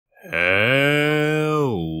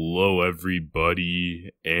Hello,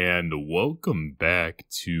 everybody, and welcome back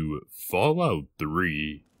to Fallout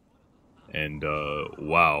 3. And,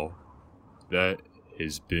 wow, that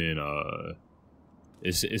has been,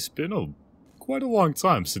 it's been quite a long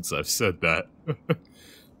time since I've said that.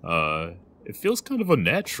 It feels kind of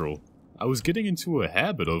unnatural. I was getting into a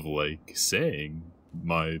habit of, like, saying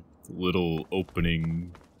my little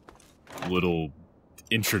opening, little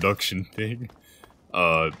introduction thing.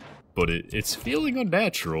 But it's feeling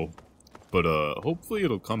unnatural. But, hopefully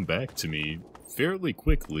it'll come back to me fairly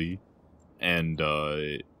quickly. And,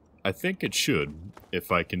 I think it should,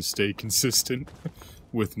 if I can stay consistent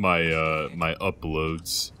with my, my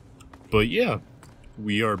uploads. But yeah,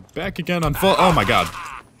 we are back again on oh my god.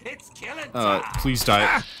 Please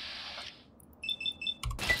die.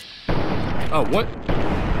 Oh, what?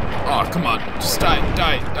 Oh, come on. Just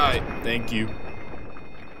die. Thank you.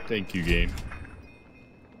 Thank you, game.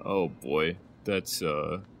 Oh boy, that's,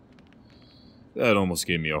 that almost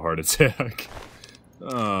gave me a heart attack.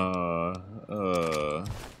 I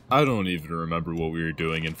don't even remember what we were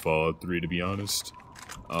doing in Fallout 3, to be honest.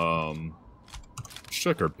 Let's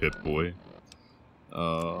check our Pip-Boy.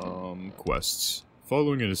 Quests.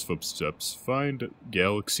 Following in his footsteps, find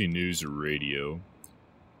Galaxy News Radio.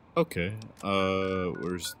 Okay,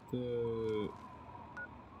 where's the...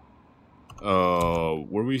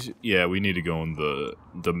 yeah, we need to go in the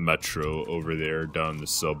metro over there, down the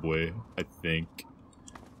subway, I think.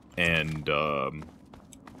 And, I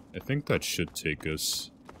think that should take us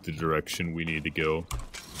the direction we need to go.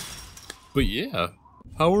 But yeah,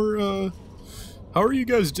 how are you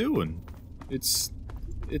guys doing? It's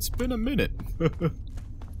been a minute.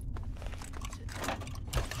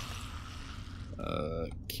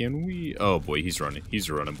 Can we... Oh boy, he's running,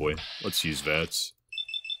 boy. Let's use VATS.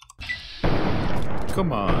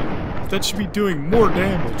 Come on, that should be doing more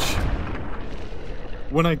damage.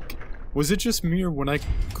 Was it just me, or when I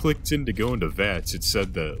clicked in to go into VATS, it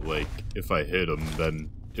said that, like, if I hit him, then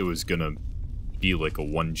it was gonna be like a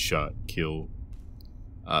one-shot kill?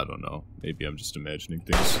 I don't know, maybe I'm just imagining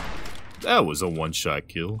things. That was a one-shot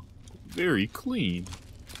kill. Very clean.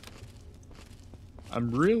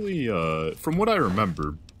 I'm really, from what I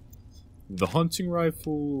remember, the hunting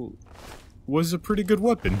rifle was a pretty good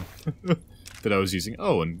weapon. That I was using.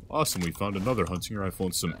 Oh, and awesome, we found another hunting rifle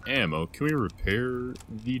and some ammo. Can we repair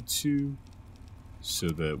the two so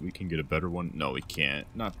that we can get a better one? No, we can't.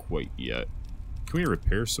 Not quite yet. Can we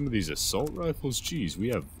repair some of these assault rifles? Jeez, we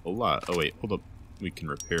have a lot. Oh wait, hold up. We can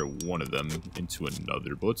repair one of them into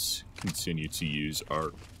another, but let's continue to use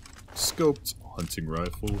our scoped hunting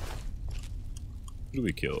rifle. Who do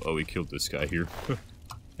we kill? Oh, we killed this guy here. He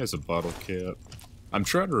has a bottle cap. I'm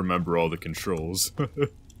trying to remember all the controls.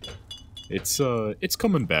 It's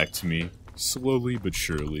coming back to me, slowly but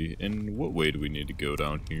surely. And what way do we need to go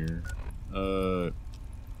down here?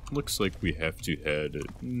 Looks like we have to head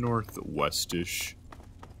northwestish.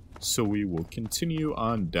 So we will continue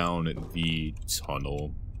on down the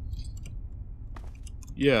tunnel.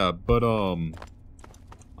 Yeah, but, I'm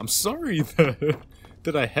sorry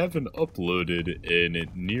that I haven't uploaded in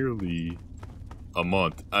nearly a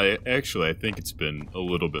month. I think it's been a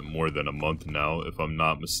little bit more than a month now, if I'm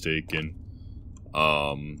not mistaken.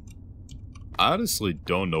 I honestly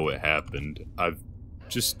don't know what happened. I've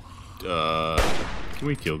just, can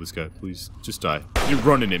we kill this guy, please? Just die. You're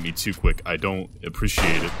running at me too quick. I don't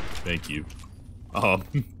appreciate it. Thank you.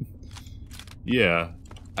 Yeah.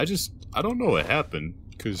 I don't know what happened,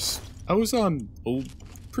 because I was on a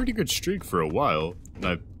pretty good streak for a while, and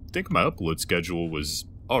I think my upload schedule was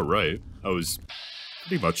alright. I was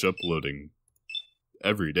pretty much uploading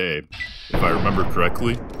every day, if I remember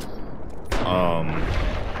correctly.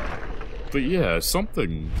 But yeah,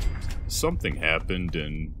 something happened,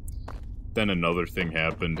 and then another thing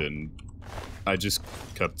happened, and I just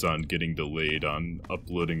kept on getting delayed on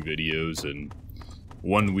uploading videos, and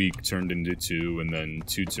 1 week turned into 2, and then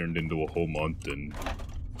 2 turned into a whole month, and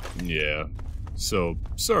yeah. So,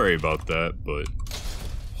 sorry about that, but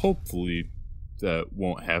hopefully that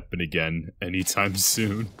won't happen again anytime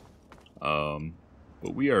soon. But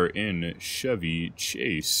we are in Chevy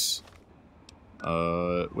Chase,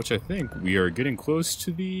 which I think we are getting close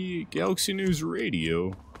to the Galaxy News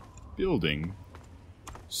Radio building.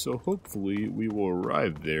 So hopefully we will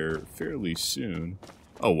arrive there fairly soon.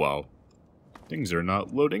 Oh wow, things are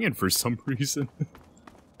not loading in for some reason.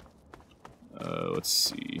 Let's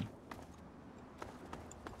see.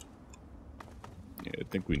 Yeah, I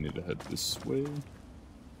think we need to head this way.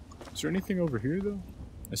 Is there anything over here, though?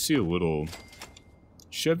 I see a little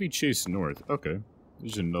Chevy Chase North. Okay.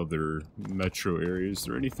 There's another metro area. Is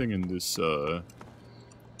there anything in this,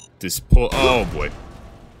 This pull. Oh boy.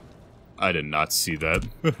 I did not see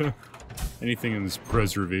that. Anything in this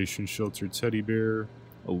preservation shelter? Teddy bear.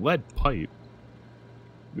 A lead pipe.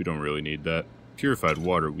 We don't really need that. Purified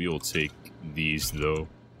water. We will take these though.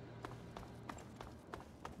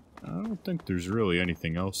 I don't think there's really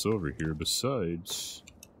anything else over here besides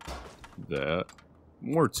that.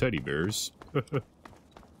 More teddy bears.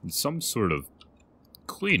 And some sort of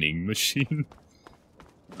cleaning machine.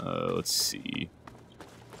 Let's see.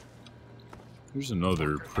 There's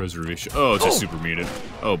another preservation. Oh, it's a super mutant.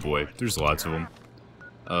 Oh boy, there's lots of them.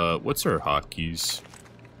 What's our hotkeys?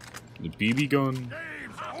 The BB gun?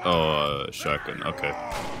 Oh, shotgun. Okay.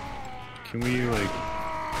 Can we, like...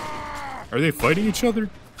 Are they fighting each other?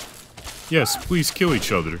 Yes, please kill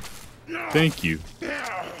each other. Thank you.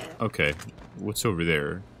 Okay, what's over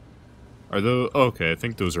there? Are those... Oh, okay, I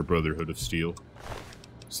think those are Brotherhood of Steel.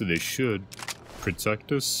 So they should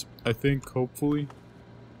protect us, I think, hopefully.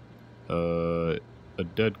 A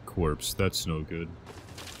dead corpse. That's no good.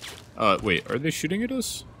 Wait, are they shooting at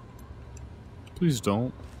us? Please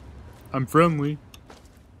don't. I'm friendly.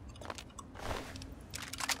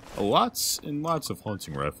 Lots and lots of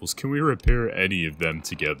hunting rifles. Can we repair any of them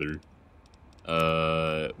together?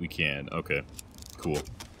 We can. Okay. Cool.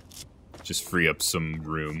 Just free up some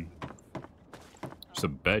room. There's a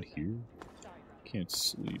bed here. Can't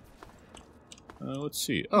sleep. Let's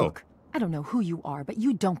see. Oh. Look, I don't know who you are, but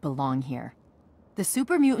you don't belong here. The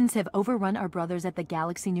super mutants have overrun our brothers at the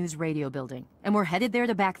Galaxy News radio building, and we're headed there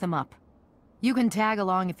to back them up. You can tag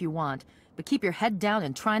along if you want, but keep your head down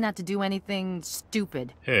and try not to do anything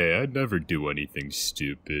stupid. Hey, I'd never do anything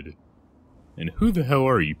stupid. And who the hell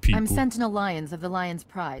are you people? I'm Sentinel Lyons of the Lion's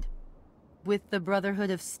Pride. With the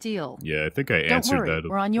Brotherhood of Steel. Yeah, I think I answered that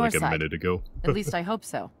we're on your like a side. minute ago. At least I hope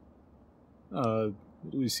so. At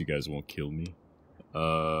least you guys won't kill me.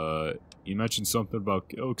 You mentioned something about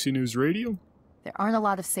Galaxy News Radio? There aren't a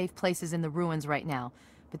lot of safe places in the ruins right now,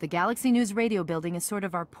 but the Galaxy News radio building is sort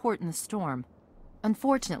of our port in the storm.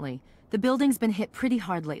 Unfortunately, the building's been hit pretty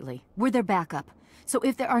hard lately. We're their backup. So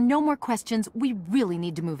if there are no more questions, we really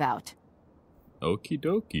need to move out. Okie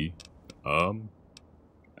dokie.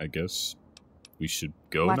 I guess we should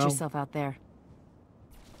go now? Watch yourself out there.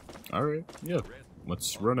 Alright, yeah.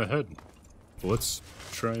 Let's run ahead. Let's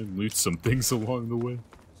try and loot some things along the way.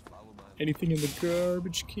 Anything in the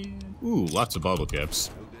garbage can? Ooh, lots of bottle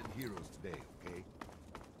caps.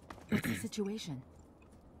 What's the situation?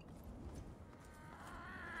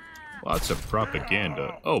 Lots of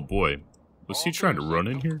propaganda. Oh boy. Was he trying to run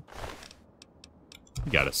in here?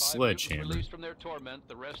 He got a sledgehammer. Released from their torment,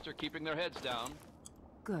 the rest are keeping their heads down.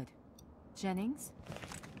 Good. Jennings?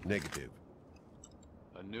 Negative.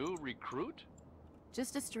 A new recruit?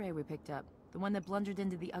 Just a stray we picked up. The one that blundered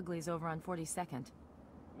into the uglies over on 42nd.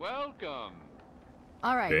 Welcome.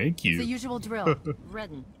 All right. Thank you. It's the usual drill.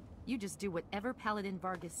 Redden, you just do whatever Paladin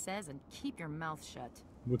Vargas says and keep your mouth shut.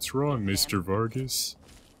 What's wrong, Mr. Vargas?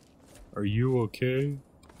 Are you okay?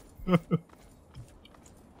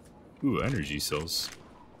 Ooh, energy cells.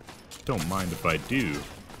 Don't mind if I do.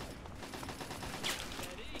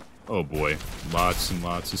 Oh boy, lots and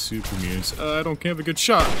lots of super mutants. I don't have a good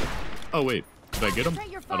shot. Oh wait, did I get him?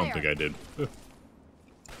 I don't think I did.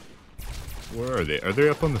 Where are they? Are they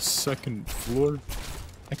up on the second floor?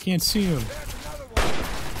 I can't see them.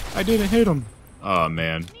 I didn't hit them. Aw,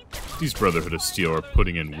 man. These Brotherhood of Steel are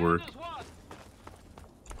putting in work.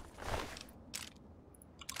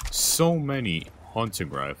 So many hunting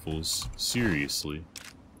rifles. Seriously.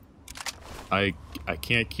 I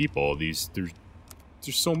can't keep all these. There's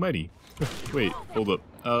so many. Wait, hold up.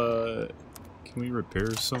 Can we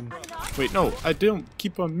repair some? Wait, no, I don't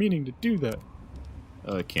keep on meaning to do that.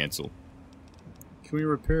 Cancel. Can we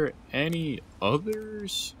repair any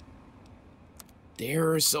others?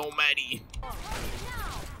 There are so many.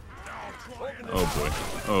 Oh boy.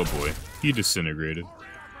 Oh boy. He disintegrated.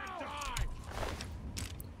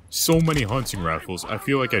 So many hunting rifles. I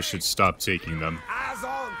feel like I should stop taking them.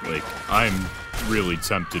 Like, I'm really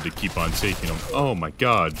tempted to keep on taking them. Oh my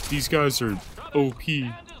god. These guys are OP.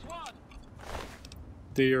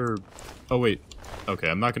 They are... Oh wait. Okay,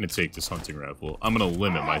 I'm not going to take this hunting rifle. I'm going to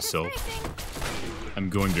limit myself. I'm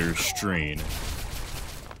going to restrain.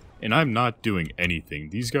 And I'm not doing anything.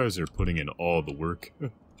 These guys are putting in all the work.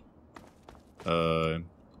 Where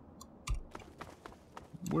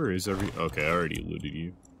is every... Okay, I already looted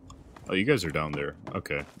you. Oh, you guys are down there.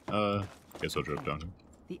 Okay. Guess I'll drop down here.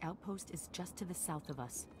 The outpost is just to the south of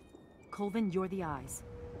us. Colvin, you're the eyes.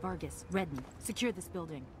 Vargas, Redden, secure this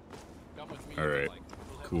building. Alright.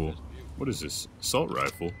 Cool. What is this? Assault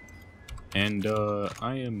rifle. And,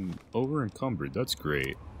 I am over encumbered. That's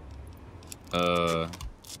great.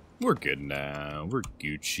 We're good now. We're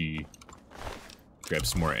Gucci. Grab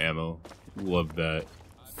some more ammo. Love that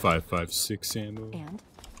 5.56 ammo. And?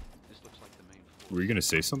 Were you gonna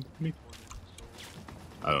say something to me?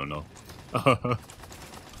 I don't know.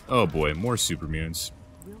 Oh boy, more super mutants.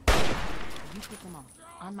 You pick them off.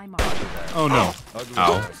 On my mark. Oh no.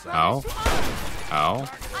 Ow. Ow. Ow.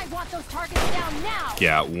 I want those targets down now!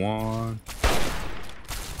 Got one.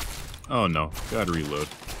 Oh no. Gotta reload.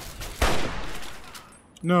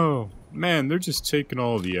 No. Man, they're just taking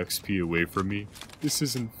all the XP away from me. This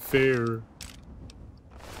isn't fair.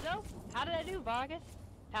 So, how did I do, Vargas?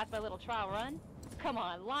 Passed my little trial run? Come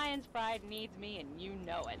on, Lion's Pride needs me and you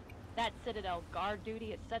know it. That Citadel guard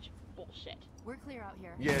duty is such bullshit. We're clear out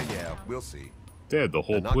here. Yeah, we'll see. They had the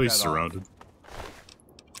whole Knock place that off. surrounded.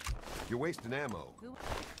 You're wasting ammo.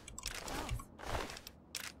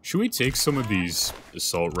 Should we take some of these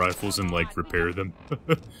assault rifles and, like, repair them?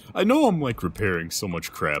 I know I'm, like, repairing so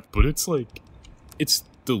much crap, but it's, like, it's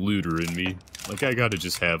the looter in me. Like, I gotta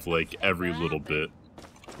just have, like, every little bit.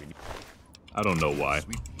 I don't know why.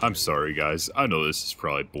 I'm sorry, guys. I know this is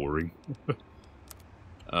probably boring.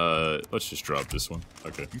 Let's just drop this one.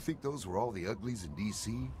 Okay. You think those were all the uglies in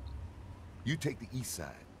D.C.? You take the east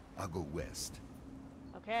side. I'll go west.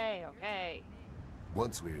 Okay, okay.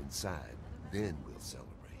 Once we're inside, then we'll celebrate.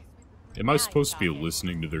 Am I supposed to be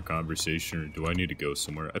listening to their conversation, or do I need to go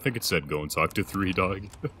somewhere? I think it said go and talk to 3 Dog.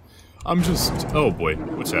 I'm just... Oh boy,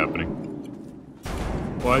 what's happening?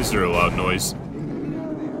 Why is there a loud noise?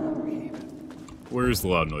 Where is the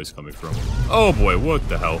loud noise coming from? Oh boy, what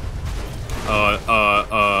the hell?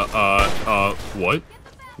 What?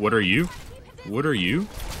 What are you? What are you?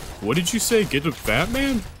 What did you say? Get the fat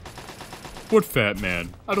man? What fat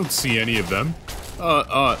man? I don't see any of them.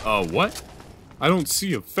 What? I don't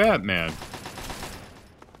see a fat man.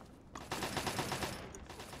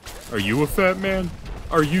 Are you a fat man?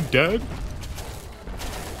 Are you dead?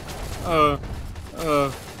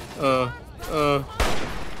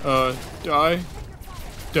 Die.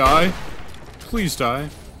 Die. Please die.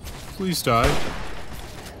 Please die.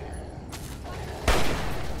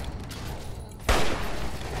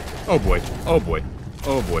 Oh boy. Oh boy.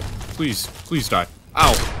 Oh boy. Please. Please die.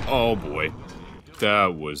 Ow. Oh boy.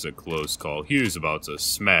 That was a close call. He was about to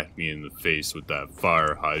smack me in the face with that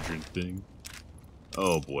fire hydrant thing.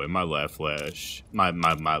 Oh boy, my laugh flash. My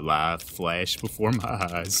laugh flashed before my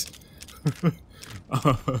eyes.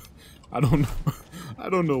 I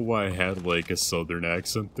don't know why I had like a southern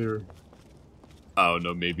accent there. I don't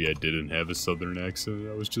know, maybe I didn't have a southern accent.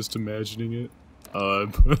 I was just imagining it. Oh,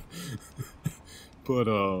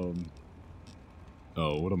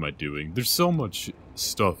 what am I doing? There's so much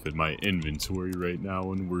stuff in my inventory right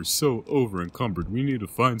now, and we're so over encumbered. We need to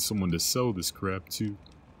find someone to sell this crap to.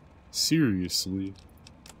 Seriously.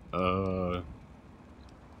 I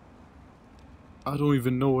don't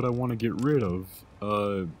even know what I want to get rid of.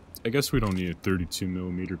 I guess we don't need a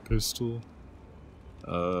 32mm pistol.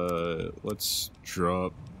 Let's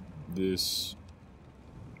drop this.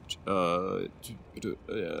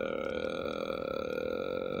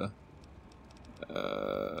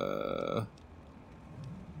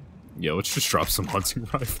 Yeah, let's just drop some hunting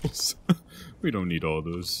rifles. We don't need all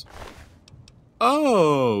those.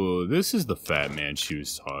 Oh, this is the fat man she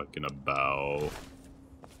was talking about.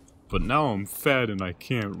 But now I'm fat and I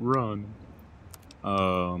can't run.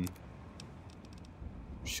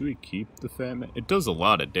 Should we keep the fat man? It does a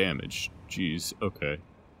lot of damage. Jeez, okay.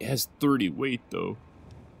 It has 30 weight though.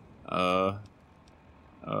 I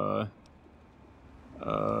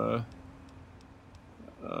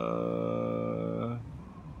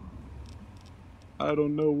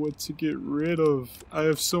don't know what to get rid of. I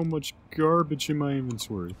have so much garbage in my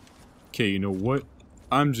inventory. Okay, you know what?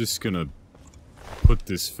 I'm just gonna put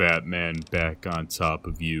this fat man back on top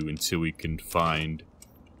of you until we can find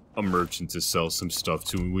a merchant to sell some stuff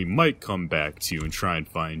to, and we might come back to you and try and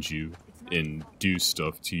find you and do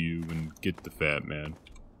stuff to you and get the fat man.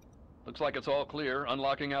 Looks like it's all clear.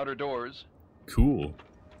 Unlocking outer doors. Cool.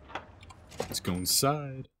 Let's go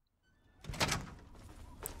inside.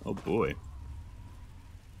 Oh boy.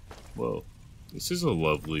 Well, this is a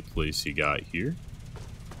lovely place you got here.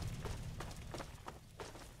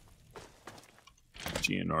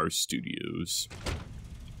 GNR Studios.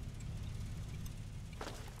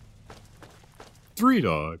 3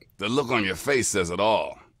 Dog. The look on your face says it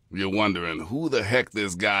all. You're wondering who the heck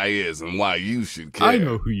this guy is and why you should care. I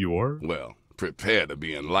know who you are. Well, prepare to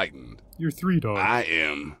be enlightened. You're 3 Dog. I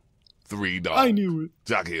am 3 Dog. I knew it.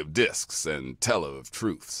 Jockey of discs and teller of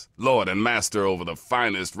truths. Lord and master over the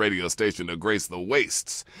finest radio station to grace the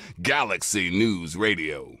wastes. Galaxy News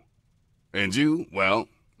Radio. And you, well,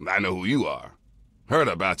 I know who you are. Heard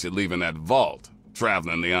about you leaving that vault,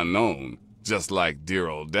 traveling the unknown, just like dear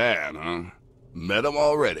old Dad, huh? Met him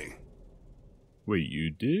already. Wait, you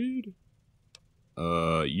did?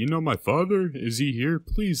 You know my father? Is he here?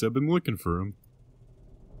 Please, I've been looking for him.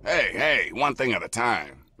 Hey, one thing at a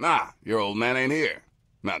time. Nah, your old man ain't here.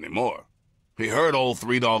 Not anymore. He heard old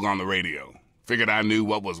Three Dog on the radio. Figured I knew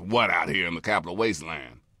what was what out here in the Capital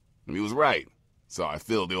Wasteland. And he was right, so I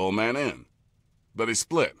filled the old man in. But he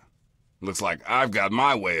split. Looks like I've got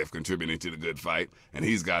my way of contributing to the good fight, and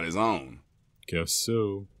he's got his own. Guess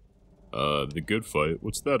so. The good fight,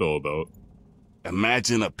 what's that all about?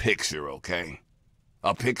 Imagine a picture, okay?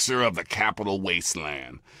 A picture of the Capital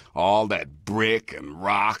Wasteland. All that brick and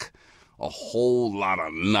rock. A whole lot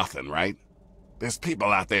of nothing, right? There's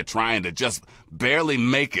people out there trying to just barely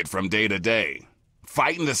make it from day to day.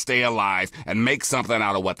 Fighting to stay alive and make something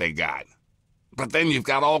out of what they got. But then you've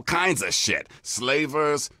got all kinds of shit.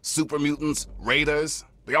 Slavers, super mutants, raiders.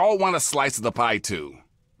 They all want a slice of the pie too.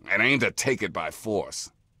 And aim to take it by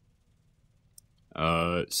force.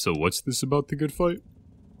 So what's this about the good fight?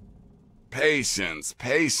 Patience.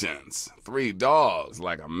 3 dogs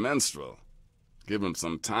like a minstrel. Give him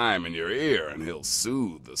some time in your ear and he'll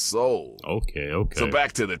soothe the soul. Okay. So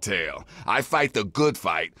back to the tale. I fight the good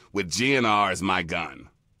fight with GNR as my gun.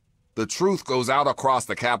 The truth goes out across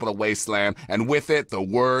the Capital Wasteland, and with it, the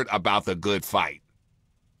word about the good fight.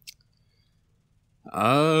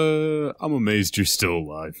 I'm amazed you're still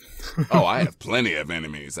alive. Oh, I have plenty of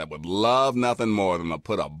enemies that would love nothing more than to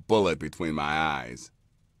put a bullet between my eyes.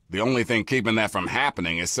 The only thing keeping that from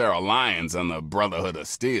happening is Sarah Lyons and the Brotherhood of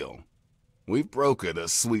Steel. We've brokered a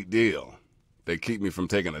sweet deal. They keep me from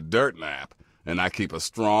taking a dirt nap, and I keep a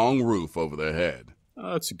strong roof over their head.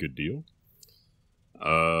 That's a good deal.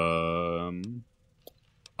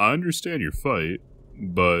 I understand your fight,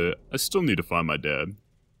 but I still need to find my dad.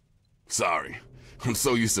 Sorry. I'm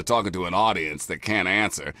so used to talking to an audience that can't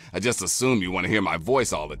answer, I just assume you want to hear my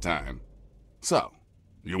voice all the time. So,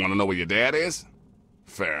 you want to know where your dad is?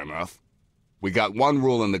 Fair enough. We got one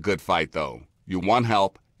rule in the good fight, though. You want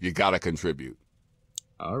help, you gotta contribute.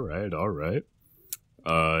 Alright.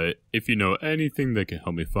 If you know anything that can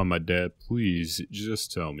help me find my dad, please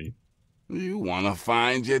just tell me. You want to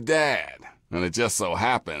find your dad, and it just so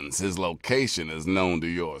happens his location is known to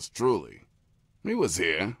yours truly. He was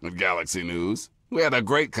here at Galaxy News. We had a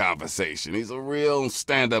great conversation. He's a real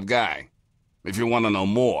stand-up guy. If you want to know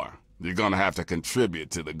more, you're gonna have to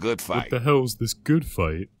contribute to the good fight. What the hell's this good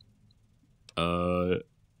fight? Alright,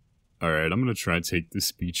 I'm gonna try and take this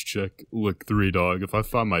speech check. Look, Three Dog, if I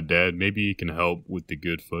find my dad, maybe he can help with the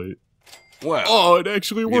good fight. Well, oh, it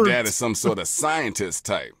actually worked! Your dad is some sort of scientist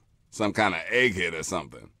type. Some kind of egghead or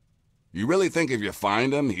something. You really think if you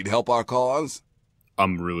find him, he'd help our cause?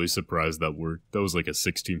 I'm really surprised that worked. That was like a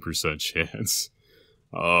 16% chance.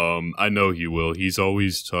 I know he will. He's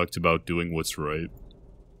always talked about doing what's right.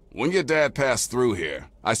 When your dad passed through here,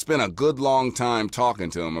 I spent a good long time talking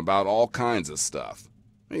to him about all kinds of stuff.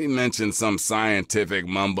 He mentioned some scientific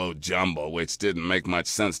mumbo-jumbo which didn't make much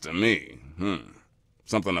sense to me.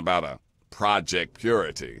 Something about a Project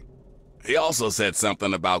Purity. He also said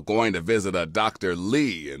something about going to visit a Dr.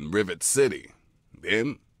 Lee in Rivet City.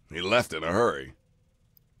 Then, he left in a hurry.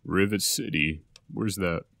 Rivet City? Where's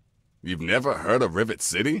that? You've never heard of Rivet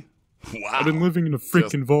City? Wow. I've been living in a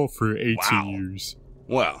freaking vault for 18 years.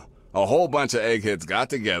 Well, a whole bunch of eggheads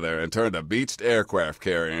got together and turned a beached aircraft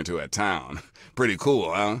carrier into a town. Pretty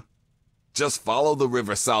cool, huh? Just follow the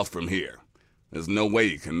river south from here. There's no way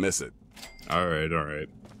you can miss it. Alright.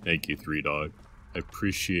 Thank you, Three Dog. I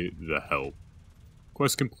appreciate the help.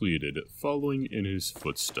 Quest completed. Following in his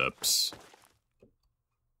footsteps.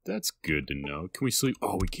 That's good to know. Can we sleep?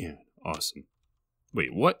 Oh, we can. Awesome.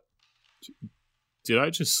 Wait, what? Did I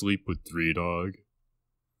just sleep with Three Dog?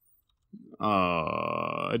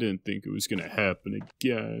 I didn't think it was gonna happen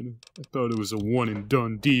again. I thought it was a one and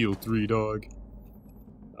done deal, Three Dog.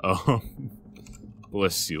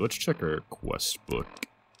 Let's see. Let's check our quest book.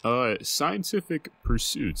 Scientific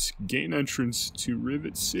pursuits. Gain entrance to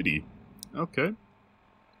Rivet City. Okay.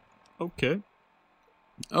 Oh,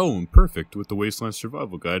 and perfect. With the Wasteland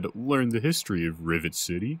Survival Guide, learn the history of Rivet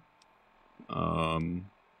City. We've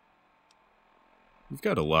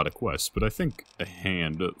got a lot of quests, but I think a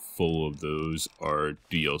handful of those are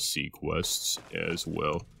DLC quests as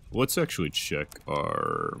well. Let's actually check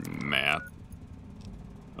our map.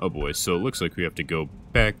 Oh boy, so it looks like we have to go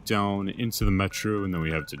back down into the metro, and then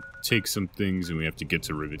we have to take some things, and we have to get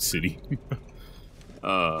to Rivet City.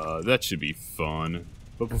 That should be fun.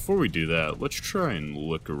 But before we do that, let's try and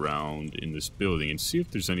look around in this building and see if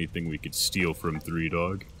there's anything we could steal from Three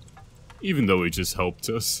Dog. Even though he just helped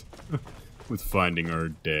us. with finding our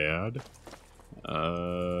dad.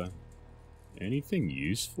 Anything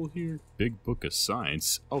useful here? Big Book of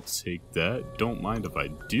Science. I'll take that. Don't mind if I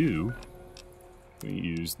do. We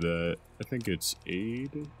use that. I think it's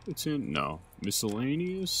aid. It's in. No.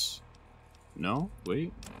 Miscellaneous? No?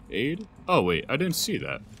 Wait. Aid? Oh, wait. I didn't see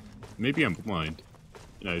that. Maybe I'm blind.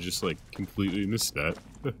 And I just, like, completely missed that.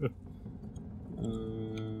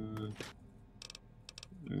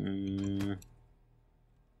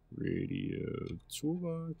 Radio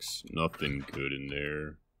toolbox. Nothing good in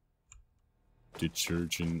there.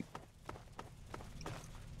 Detergent.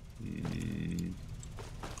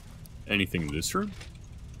 Anything in this room?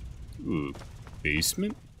 Ooh,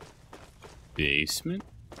 basement? Basement?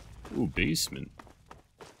 Ooh, basement.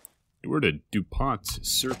 We're at DuPont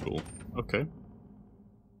Circle. Okay.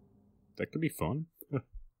 That could be fun.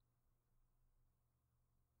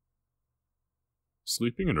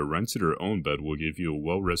 Sleeping in a rented or owned bed will give you a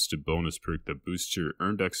well-rested bonus perk that boosts your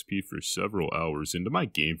earned XP for several hours. Into my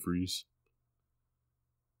game freeze.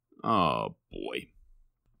 Oh, boy.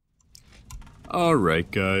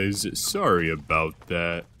 Alright, guys. Sorry about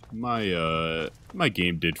that. My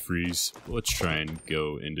game did freeze. Let's try and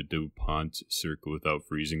go into DuPont Circle without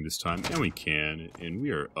freezing this time. And we can. And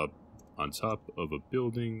we are up on top of a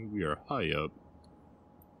building. We are high up.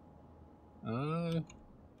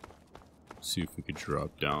 See if we could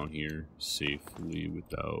drop down here safely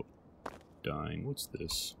without dying. What's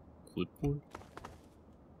this? Clipboard?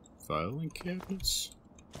 Filing cabinets?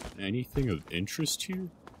 Anything of interest here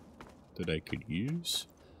that I could use?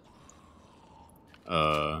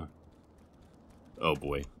 Oh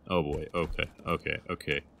boy. Oh boy. Okay.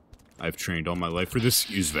 I've trained all my life for this.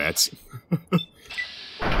 Use VATS.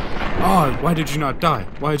 Oh, why did you not die?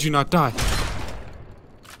 Why did you not die?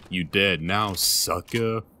 You dead now,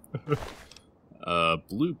 sucker.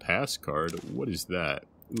 Blue pass card. What is that?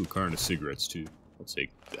 Ooh, carton of cigarettes too. I'll take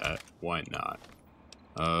that. Why not?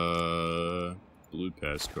 Blue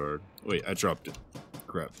pass card. Wait, I dropped it.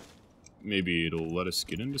 Crap. Maybe it'll let us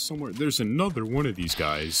get into somewhere. There's another one of these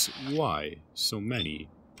guys. Why so many?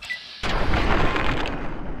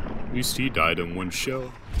 At least he died in one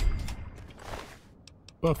shell.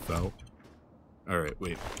 Buff out. Alright,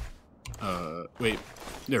 wait. Wait.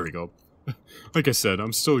 There we go. Like I said,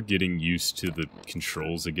 I'm still getting used to the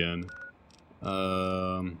controls again.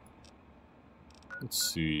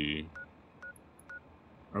 Let's see.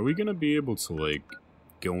 Are we gonna be able to, like,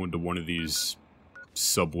 go into one of these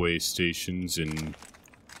subway stations and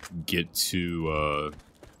get to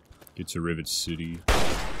Rivet City?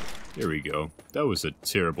 There we go. That was a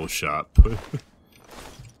terrible shot, but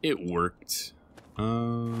it worked.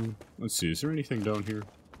 Let's see, is there anything down here?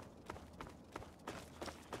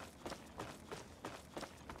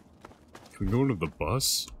 Can we go into the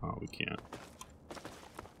bus? Oh, we can't.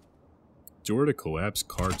 Door to collapse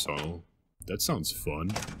car tunnel. That sounds fun.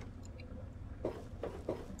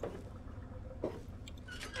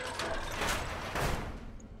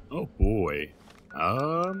 Oh boy.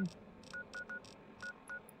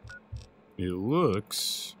 It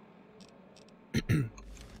looks...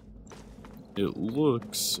 it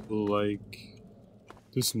looks like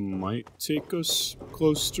this might take us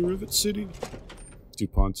close to Rivet City.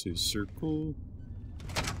 DuPont Circle.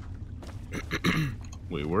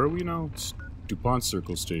 Wait, where are we now? It's DuPont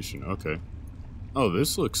Circle Station. Okay. Oh,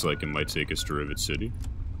 this looks like it might take us to Rivet City.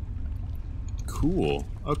 Cool.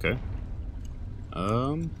 Okay.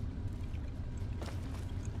 Ooh,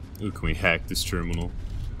 can we hack this terminal?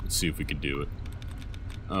 Let's see if we can do it.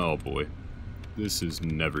 Oh boy. This is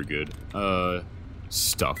never good.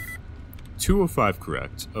 Stuff. 2 of 5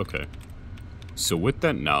 correct. Okay. So with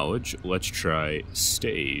that knowledge, let's try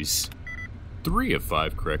stays. 3 of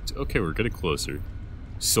 5 correct. Okay, we're getting closer.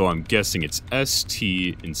 So I'm guessing it's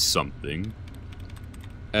ST and something.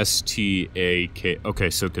 STAK. Okay,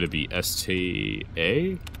 so could it be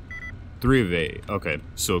STA? 3 of A. Okay,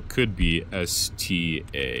 so it could be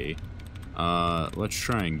STA. Let's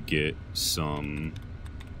try and get some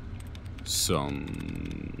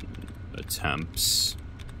attempts.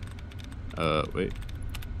 Wait.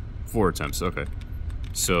 4 attempts, okay.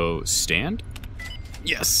 So, stand?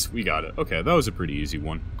 Yes, we got it. Okay, that was a pretty easy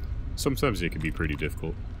one. Sometimes it can be pretty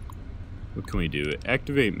difficult. What can we do?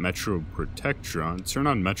 Activate Metro Protectron. Turn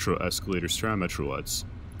on Metro escalators. Turn on Metro lights.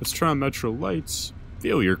 Let's try on Metro lights.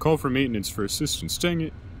 Failure. Call for maintenance for assistance. Dang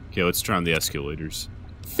it. Okay, let's try on the escalators.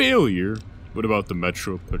 Failure? What about the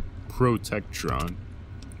Metro Protectron?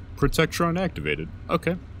 Protectron activated.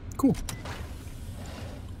 Okay, cool.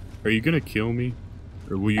 Are you gonna kill me?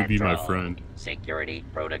 Or will you be my friend? Security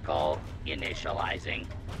protocol initializing.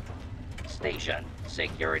 Station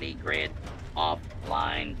security grid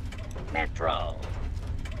offline. Metro.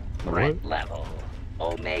 Threat level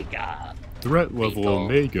Omega. Threat level Lethal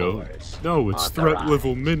Omega? force No, it's threat authorized.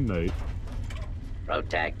 level Midnight.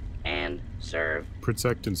 Protect and serve.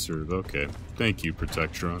 Protect and serve, okay. Thank you,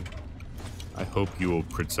 Protectron. I hope you will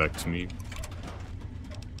protect me.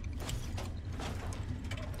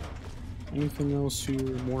 Anything else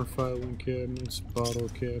here? More filing cabinets, bottle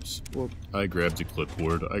caps. Well, I grabbed a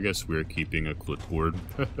clipboard. I guess we're keeping a clipboard.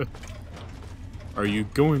 Are you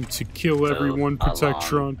going to kill everyone,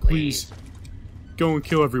 Protectron? along, Please. Go and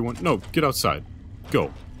kill everyone. No, get outside.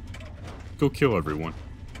 Go. Go kill everyone.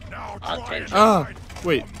 Attention. Ah!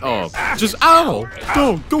 Wait, oh, just ow!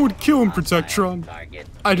 Go and kill him, Protectron! Target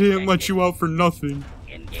I didn't let detected. you out for nothing.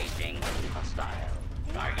 Engaging hostile.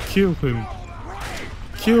 Target Kill him.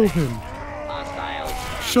 Kill him.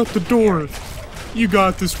 hostile. Shut the door. You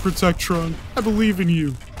got this, Protectron. I believe in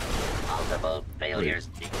you. Multiple failures.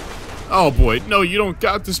 Oh boy, no, you don't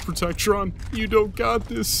got this, Protectron. You don't got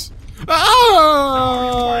this.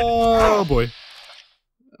 Ah! Oh boy.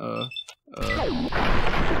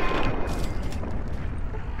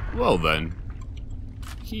 Well then.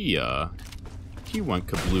 He went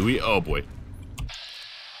kablooey. Oh boy.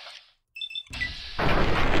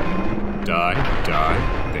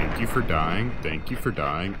 Die. Thank you for dying. Thank you for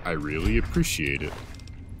dying. I really appreciate it.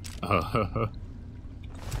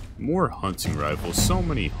 More hunting rifles. So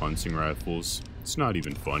many hunting rifles. It's not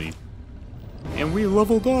even funny. And we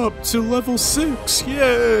leveled up to level 6.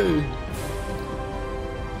 Yay!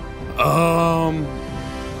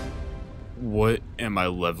 What am I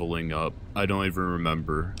leveling up? I don't even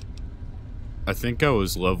remember. I think I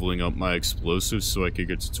was leveling up my explosives so I could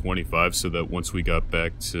get to 25 so that once we got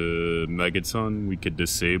back to Megaton, we could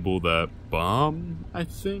disable that bomb, I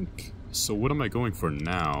think? So what am I going for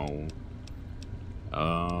now?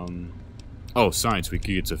 Oh, science, we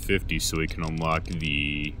could get to 50 so we can unlock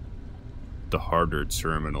the harder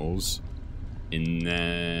terminals. And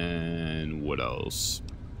then, what else?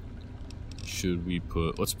 Should we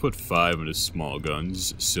put, let's put 5 into small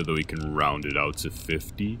guns so that we can round it out to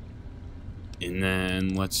 50. And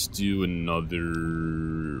then let's do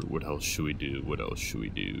another, what else should we do? What else should we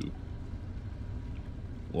do?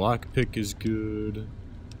 Lockpick is good.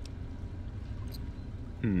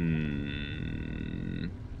 I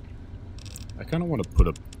kind of want to put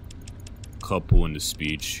a couple into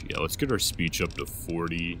speech. Yeah, let's get our speech up to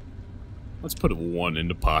 40. Let's put 1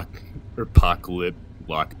 into Pocalypse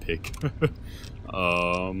lockpick.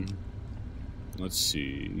 Let's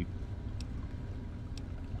see.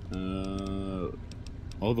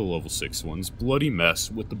 All the level 6 ones. Bloody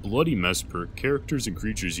Mess. With the Bloody Mess perk, characters and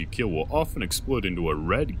creatures you kill will often explode into a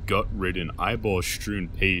red, gut-ridden, eyeball-strewn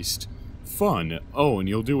paste. Fun. Oh, and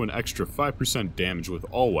you'll do an extra 5% damage with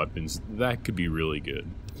all weapons. That could be really good.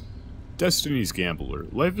 Destiny's Gambler.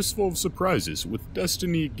 Life is full of surprises. With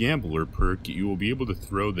Destiny Gambler perk, you will be able to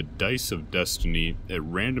throw the dice of destiny at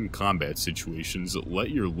random combat situations.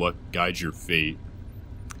 Let your luck guide your fate.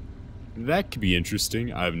 That could be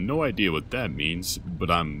interesting. I have no idea what that means,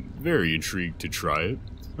 but I'm very intrigued to try it.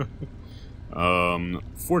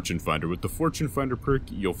 Fortune Finder. With the Fortune Finder perk,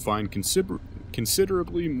 you'll find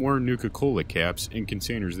considerably more Nuka-Cola caps in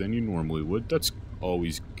containers than you normally would. That's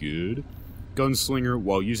always good. Gunslinger.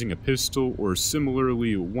 While using a pistol or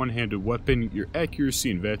similarly one-handed weapon, your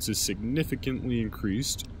accuracy and VATS is significantly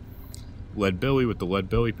increased. Lead Belly. With the Lead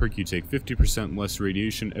Belly perk, you take 50% less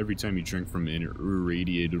radiation every time you drink from an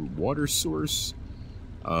irradiated water source.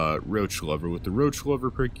 Roach Lover. With the Roach Lover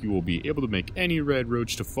perk, you will be able to make any red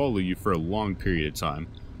roach to follow you for a long period of time.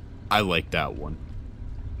 I like that one.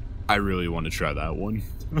 I really want to try that one.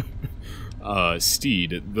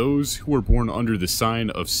 Steed. Those who are born under the sign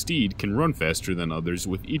of Steed can run faster than others.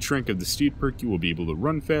 With each rank of the Steed perk, you will be able to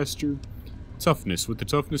run faster. Toughness. With the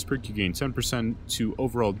Toughness perk, you gain 10% to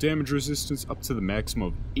overall damage resistance up to the maximum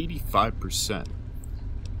of 85%.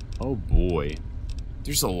 Oh boy.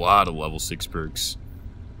 There's a lot of level 6 perks.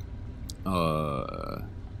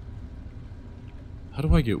 How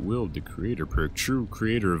do I get Will of the Creator perk? True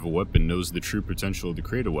creator of a weapon knows the true potential of the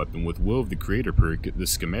creator weapon. With Will of the Creator perk, the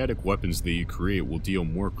schematic weapons that you create will deal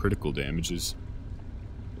more critical damages.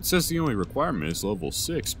 It says the only requirement is level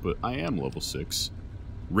 6, but I am level 6.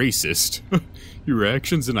 Racist. Your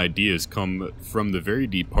actions and ideas come from the very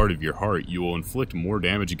deep part of your heart. You will inflict more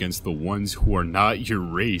damage against the ones who are not your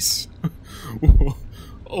race.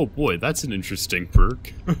 Oh boy, that's an interesting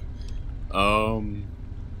perk.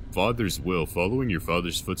 Father's Will. Following your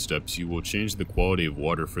father's footsteps, you will change the quality of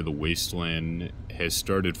water for the wasteland has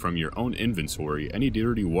started from your own inventory. Any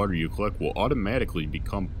dirty water you collect will automatically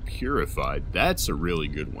become purified. That's a really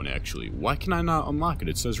good one, actually. Why can I not unlock it?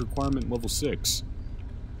 It says requirement level 6.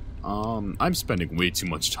 I'm spending way too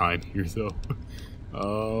much time here, though.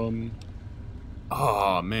 Oh,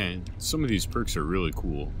 man. Some of these perks are really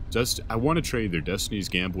cool. I want to trade either Destiny's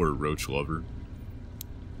Gambler or Roach Lover.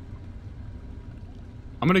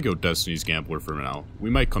 I'm gonna go Destiny's Gambler for now.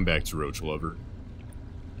 We might come back to Roach Lover.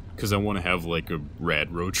 Because I want to have, like, a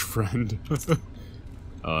rad roach friend.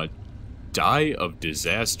 Die of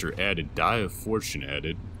Disaster added. Die of Fortune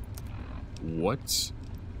added. What?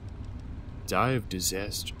 Die of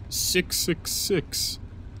Disaster. 666.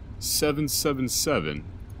 777.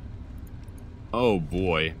 Oh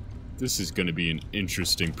boy. This is gonna be an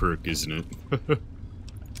interesting perk, isn't it?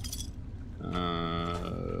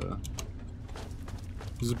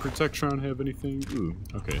 Does the Protectron have anything? Ooh,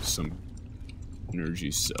 okay, some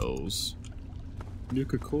energy cells.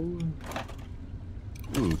 Nuka-Cola?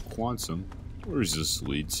 Ooh, Quantum. Where does this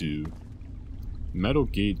lead to? Metal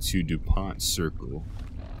Gate to DuPont Circle.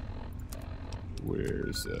 Where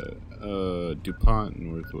is that? DuPont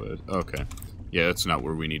Northwest. Okay. Yeah, that's not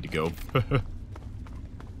where we need to go.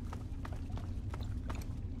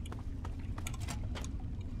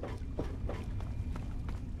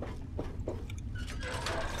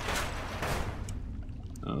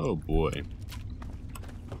 Oh boy.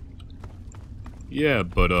 Yeah,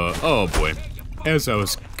 but oh boy. As I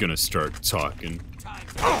was gonna start talking.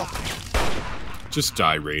 Just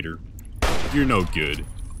die, Raider. You're no good.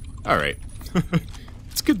 Alright.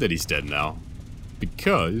 It's good that he's dead now.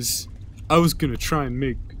 Because I was gonna try and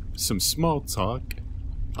make some small talk.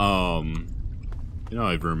 You know,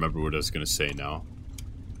 I even remember what I was gonna say now.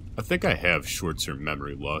 I think I have short-term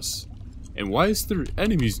memory loss. And why is there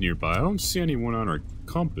enemies nearby? I don't see anyone on our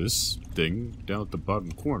compass thing down at the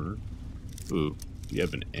bottom corner. Ooh, we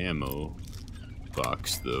have an ammo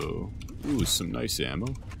box though. Ooh, some nice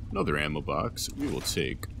ammo. Another ammo box. We will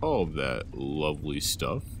take all of that lovely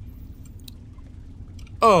stuff.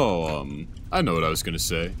 Oh, I know what I was gonna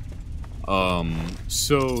say.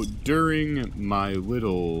 So during my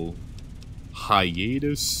little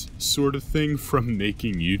hiatus sort of thing from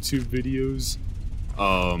making YouTube videos,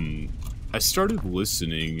 I started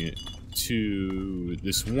listening to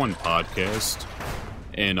this one podcast,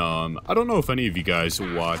 and I don't know if any of you guys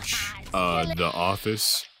watch The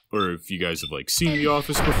Office, or if you guys have like seen The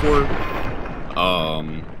Office before.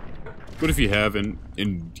 But if you haven't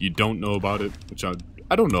and you don't know about it, which I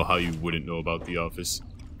don't know how you wouldn't know about The Office.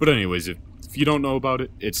 But anyways, if you don't know about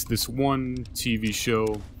it, it's this one TV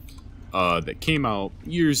show that came out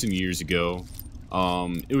years and years ago.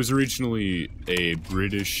 It was originally a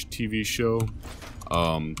British TV show.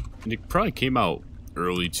 And it probably came out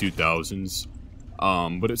early 2000s.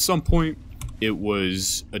 But at some point, it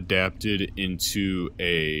was adapted into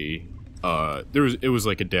a it was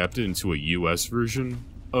like adapted into a US version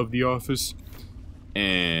of The Office,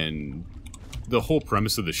 and the whole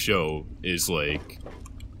premise of the show is like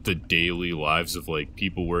the daily lives of like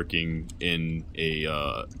people working in a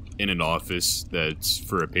in an office that's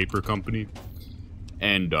for a paper company.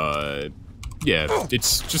 And yeah,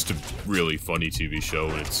 it's just a really funny TV show,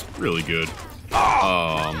 and it's really good.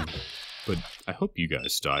 But I hope you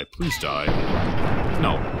guys die. Please die.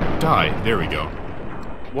 No, die. There we go.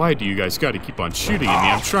 Why do you guys gotta keep on shooting at me?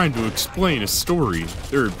 I'm trying to explain a story.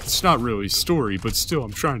 Or, it's not really a story, but still,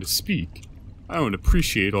 I'm trying to speak. I don't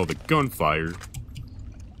appreciate all the gunfire.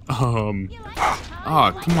 Come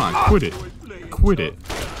on, quit it. Quit it.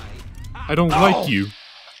 I don't like you.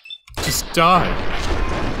 Just die.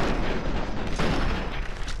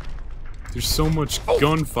 There's so much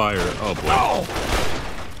gunfire. Oh boy.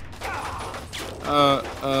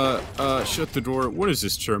 Shut the door. What is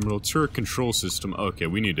this terminal? Turret control system. Okay,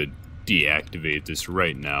 we need to deactivate this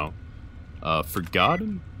right now.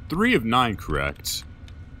 Forgotten? 3 of 9 correct.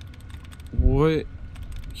 What?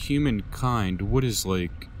 Humankind. What is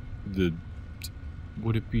like the...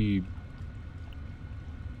 Would it be...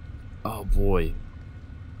 Oh boy.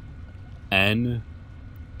 N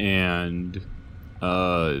and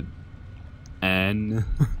N.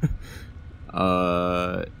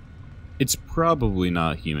 It's probably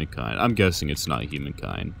not humankind. I'm guessing it's not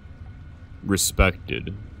humankind.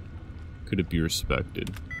 Respected. Could it be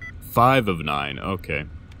respected? 5 of 9. Okay.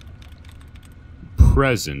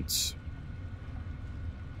 Present.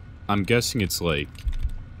 I'm guessing it's like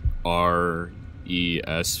R-E-S-E-D.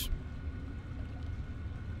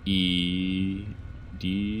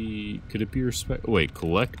 Could it be respect? Wait,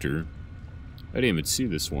 collector. I didn't even see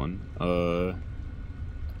this one.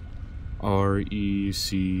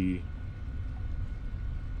 R-E-C...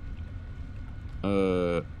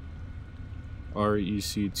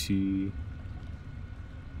 R-E-C-T...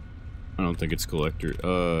 I don't think it's collector.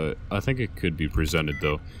 I think it could be presented,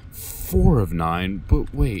 though. 4 of 9,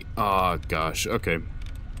 but wait. Ah, gosh. Okay.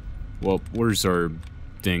 Well, where's our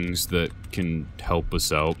things that can help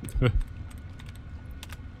us out?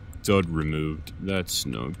 Dud removed. That's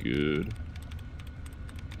no good.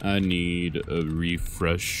 I need a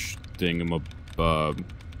refresh thingamabob.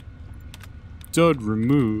 Dud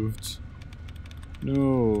removed.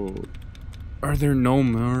 No. Are there no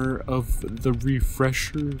more of the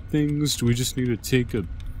refresher things? Do we just need to take a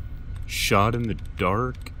shot in the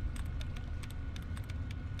dark?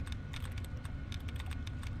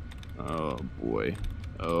 Oh boy.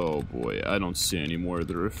 Oh boy. I don't see any more of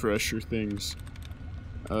the refresher things.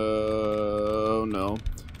 Oh no.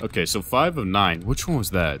 Okay, so 5 of 9. Which one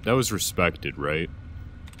was that? That was respected, right?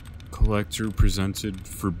 Collector presented,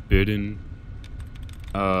 forbidden.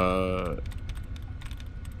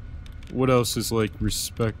 What else is like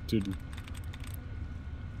respected?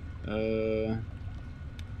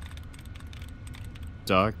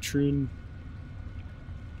 Doctrine?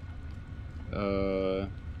 Could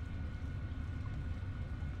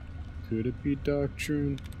it be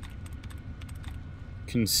doctrine?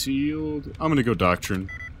 Concealed? I'm gonna go doctrine.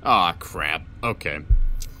 Ah, crap. Okay.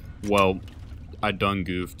 Well, I done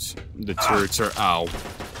goofed. The turrets are ow.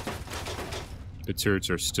 The turrets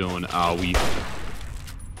are still an owie.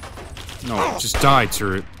 No, just die,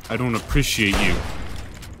 turret. I don't appreciate you.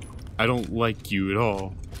 I don't like you at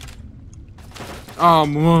all. Oh,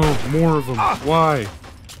 more of them. Why?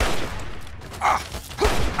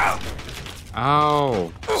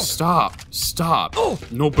 Ow. Stop. Stop.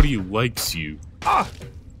 Nobody likes you.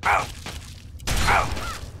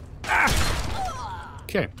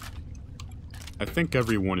 Okay. I think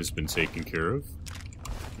everyone has been taken care of.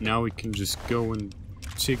 Now we can just go and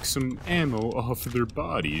take some ammo off of their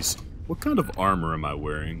bodies. What kind of armor am I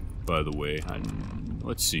wearing, by the way?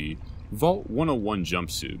 Let's see. Vault 101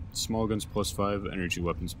 jumpsuit. Small guns +5, energy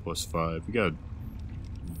weapons +5. We got a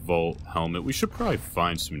Vault helmet. We should probably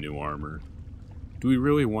find some new armor. Do we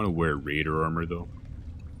really want to wear Raider armor, though?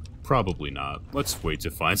 Probably not. Let's wait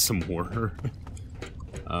to find some more.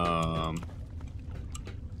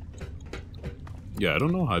 Yeah, I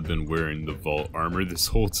don't know how I've been wearing the Vault armor this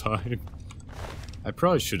whole time. I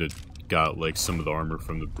probably should have got like some of the armor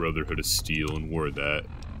from the Brotherhood of Steel and wore that,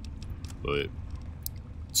 but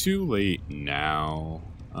too late now.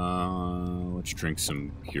 Let's drink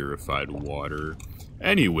some purified water.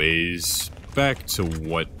 Anyways, back to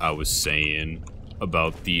what I was saying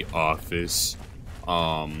about The Office.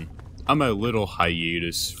 On my little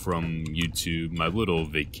hiatus from YouTube, my little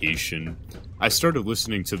vacation, I started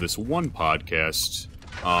listening to this one podcast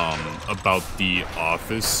about The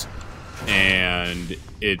Office. And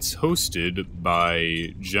it's hosted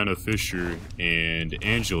by Jenna Fischer and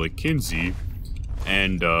Angela Kinsey.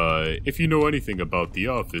 And if you know anything about The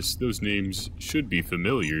Office, those names should be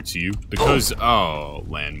familiar to you. Because, oh,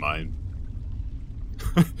 landmine.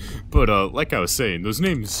 But like I was saying, those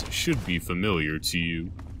names should be familiar to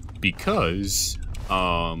you. Because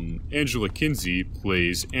Angela Kinsey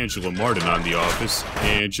plays Angela Martin on The Office.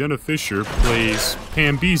 And Jenna Fischer plays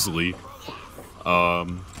Pam Beesly.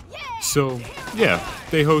 So, yeah,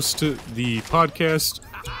 they host the podcast,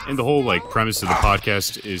 and the whole, like, premise of the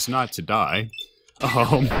podcast is not to die. But,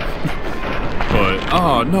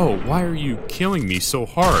 oh, no, why are you killing me so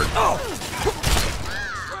hard?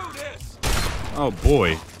 Oh,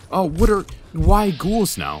 boy. Oh, why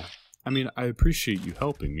ghouls now? I mean, I appreciate you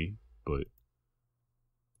helping me, but...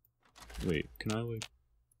 Wait, can I, like...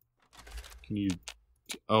 Can you...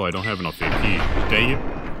 Oh, I don't have enough AP. Dang it.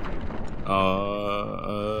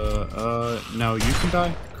 Now you can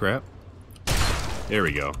die? Crap. There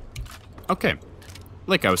we go. Okay.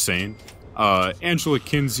 Like I was saying, Angela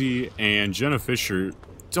Kinsey and Jenna Fischer,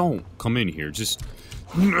 don't come in here, just...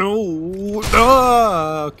 No!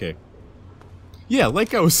 Okay. Yeah,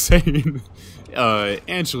 like I was saying,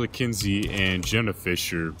 Angela Kinsey and Jenna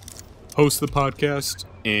Fischer host the podcast,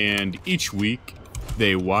 and each week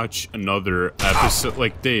they watch another episode,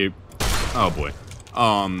 like they... Oh boy.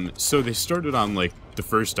 So they started on, like, the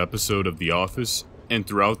first episode of The Office, and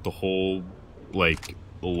throughout the whole, like,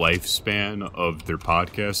 lifespan of their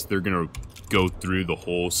podcast, they're gonna go through the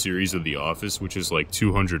whole series of The Office, which is, like,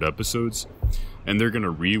 200 episodes, and they're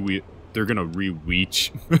gonna rewatch,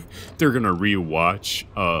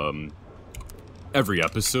 every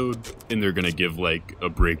episode, and they're gonna give, like, a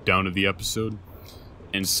breakdown of the episode.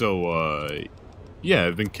 And so, yeah,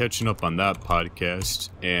 I've been catching up on that podcast,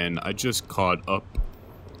 and I just got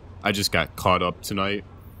caught up tonight,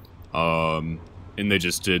 and they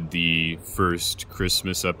just did the first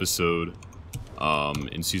Christmas episode,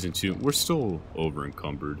 in Season 2. We're still over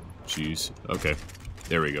encumbered. jeez. Okay,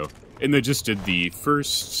 there we go. And they just did the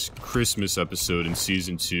first Christmas episode in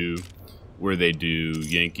Season 2, where they do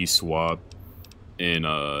Yankee Swap, and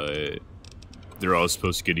they're all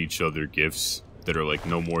supposed to get each other gifts that are like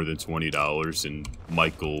no more than $20, and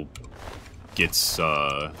Michael gets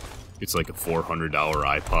it's like a $400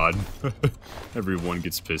 iPod. Everyone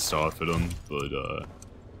gets pissed off at him, but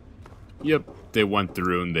yep, they went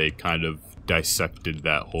through and they kind of dissected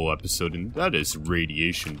that whole episode, and that is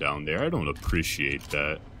radiation down there. I don't appreciate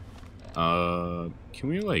that. Can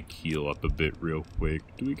we like heal up a bit real quick?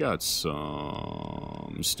 Do we got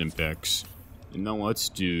some Stimpaks? And now let's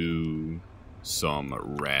do some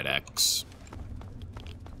Rad-X.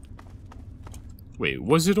 Wait,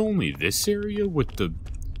 was it only this area with the...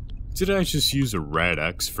 Did I just use a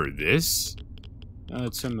Rad-X for this?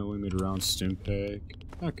 10mm round Stimpak.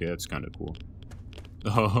 Okay, that's kind of cool.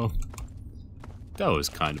 That was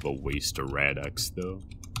kind of a waste of Rad-X, though.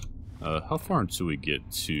 How far until we get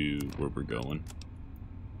to where we're going?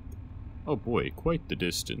 Oh boy, quite the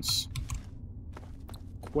distance.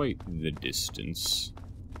 Quite the distance.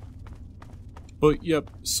 But yep,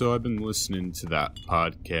 so I've been listening to that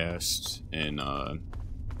podcast, and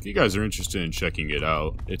if you guys are interested in checking it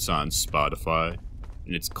out, it's on Spotify,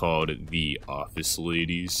 and it's called The Office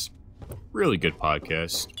Ladies. Really good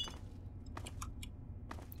podcast.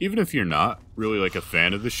 Even if you're not really like a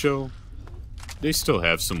fan of the show, they still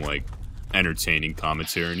have some like entertaining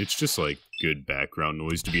commentary, and it's just like good background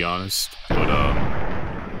noise, to be honest. But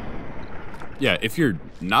yeah, if you're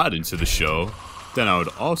not into the show, then I would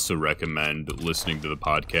also recommend listening to the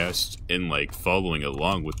podcast and like following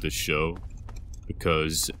along with this show,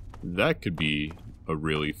 because that could be a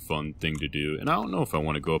really fun thing to do. And I don't know if I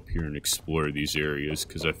want to go up here and explore these areas,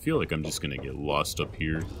 because I feel like I'm just gonna get lost up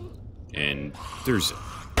here, and there's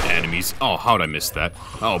enemies. Oh, how'd I miss that?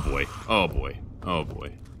 Oh boy, oh boy, oh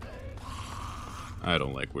boy. I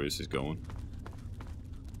don't like where this is going.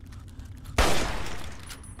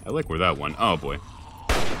 I like where that went. Oh boy.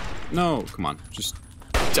 No, come on, just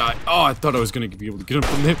die. Oh, I thought I was gonna be able to get him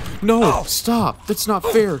from there. No, stop. That's not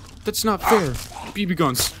fair. That's not fair. BB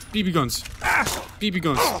guns. BB guns. BB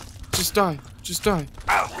guns. Just die. Just die.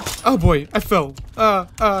 Oh boy, I fell.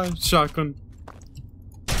 Shotgun.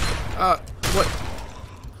 What?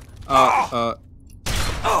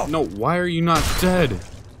 No, why are you not dead?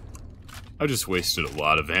 I just wasted a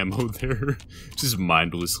lot of ammo there. Just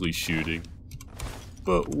mindlessly shooting.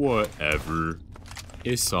 But whatever.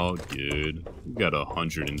 It's all good. We got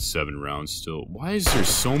 107 rounds still. Why is there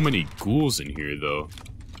so many ghouls in here, though?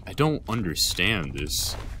 I don't understand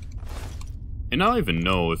this. And I don't even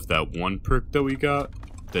know if that one perk that we got,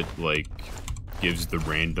 that, like, gives the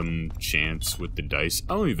random chance with the dice,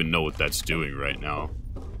 I don't even know what that's doing right now.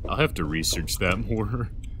 I'll have to research that more.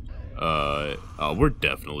 We're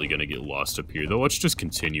definitely gonna get lost up here, though. Let's just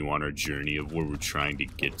continue on our journey of where we're trying to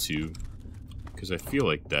get to, because I feel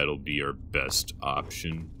like that'll be our best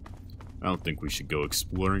option. I don't think we should go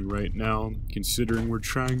exploring right now, considering we're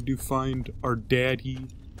trying to find our daddy,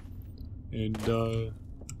 and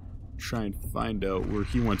try and find out where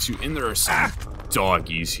he went to. And there are some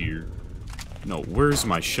doggies here. No, where's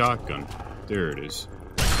my shotgun? There it is.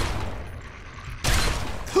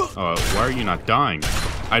 Why are you not dying?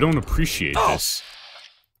 I don't appreciate this.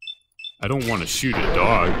 I don't want to shoot a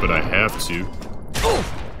dog, but I have to.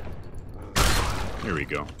 There we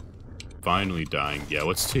go. Finally dying. Yeah,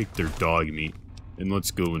 let's take their dog meat and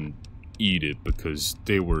let's go and eat it, because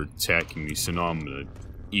they were attacking me, so now I'm gonna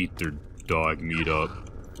eat their dog meat up.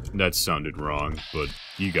 That sounded wrong, but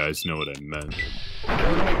you guys know what I meant.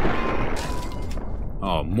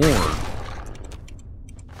 Oh, more.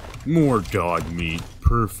 More dog meat.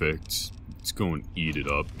 Perfect. Let's go and eat it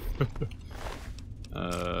up.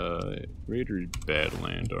 Raider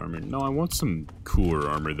Badland armor. No, I want some cooler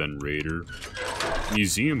armor than Raider.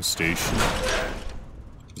 Museum Station.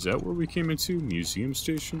 Is that where we came into? Museum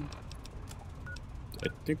Station? I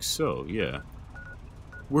think so, yeah.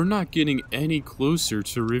 We're not getting any closer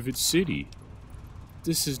to Rivet City.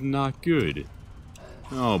 This is not good.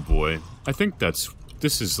 Oh boy. I think this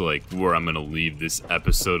is like where I'm gonna leave this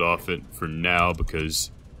episode off it for now,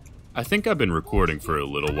 because I think I've been recording for a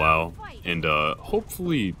little while, and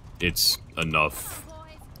hopefully it's enough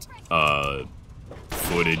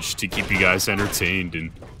footage to keep you guys entertained,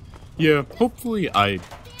 and yeah, hopefully I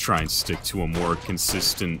try and stick to a more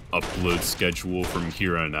consistent upload schedule from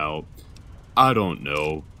here on out. I don't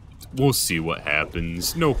know. We'll see what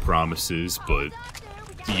happens. No promises, but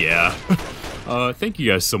yeah. Thank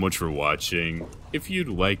you guys so much for watching. If you'd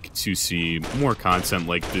like to see more content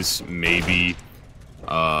like this, maybe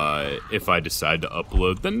if I decide to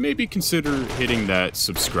upload, then maybe consider hitting that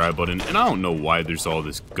subscribe button. And I don't know why there's all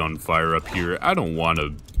this gunfire up here. I don't want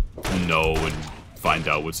to know and find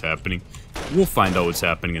out what's happening. We'll find out what's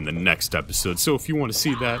happening in the next episode. So if you want to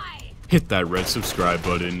see that, hit that red subscribe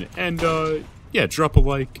button. And, yeah, drop a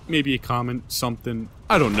like, maybe a comment, something.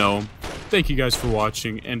 I don't know. Thank you guys for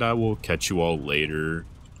watching, and I will catch you all later.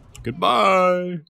 Goodbye!